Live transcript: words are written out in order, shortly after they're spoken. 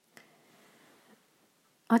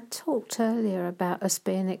I talked earlier about us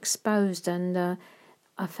being exposed, and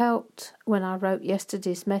I felt when I wrote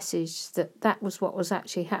yesterday's message that was what was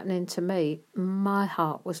actually happening to me. My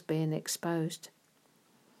heart was being exposed.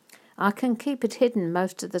 I can keep it hidden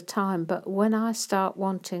most of the time, but when I start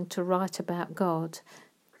wanting to write about God,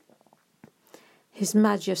 His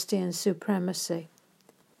majesty and supremacy,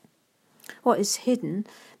 what is hidden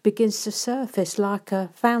begins to surface like a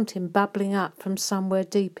fountain bubbling up from somewhere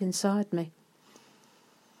deep inside me.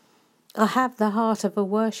 I have the heart of a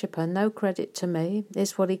worshipper, no credit to me.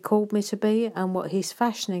 It's what He called me to be and what He's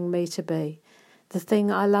fashioning me to be. The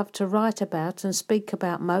thing I love to write about and speak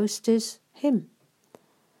about most is Him.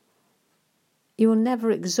 You will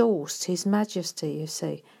never exhaust His majesty, you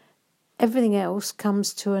see. Everything else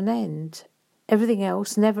comes to an end. Everything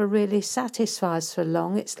else never really satisfies for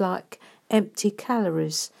long. It's like empty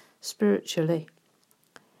calories spiritually.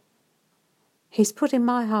 He's put in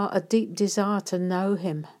my heart a deep desire to know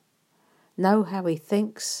Him. Know how He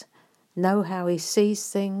thinks, know how He sees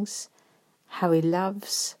things, how He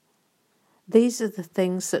loves. These are the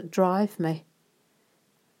things that drive me.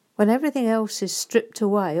 When everything else is stripped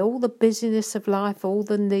away, all the busyness of life, all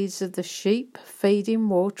the needs of the sheep, feeding,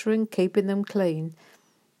 watering, keeping them clean,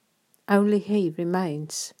 only He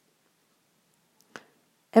remains.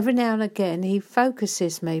 Every now and again He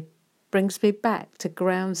focuses me, brings me back to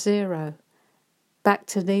ground zero, back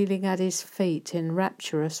to kneeling at His feet in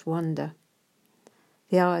rapturous wonder.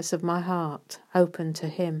 The eyes of my heart open to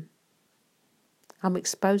Him. I'm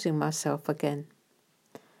exposing myself again.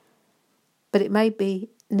 But it may be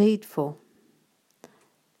needful.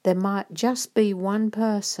 There might just be one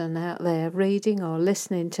person out there reading or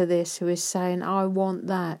listening to this who is saying, I want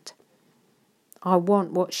that. I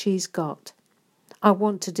want what she's got. I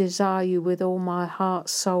want to desire you with all my heart,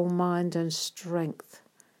 soul, mind and strength.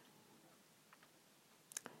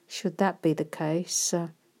 Should that be the case,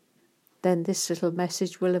 then this little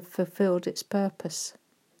message will have fulfilled its purpose.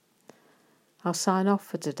 I'll sign off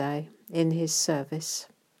for today in His service.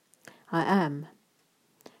 I am,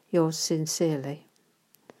 yours sincerely,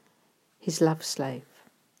 His love slave.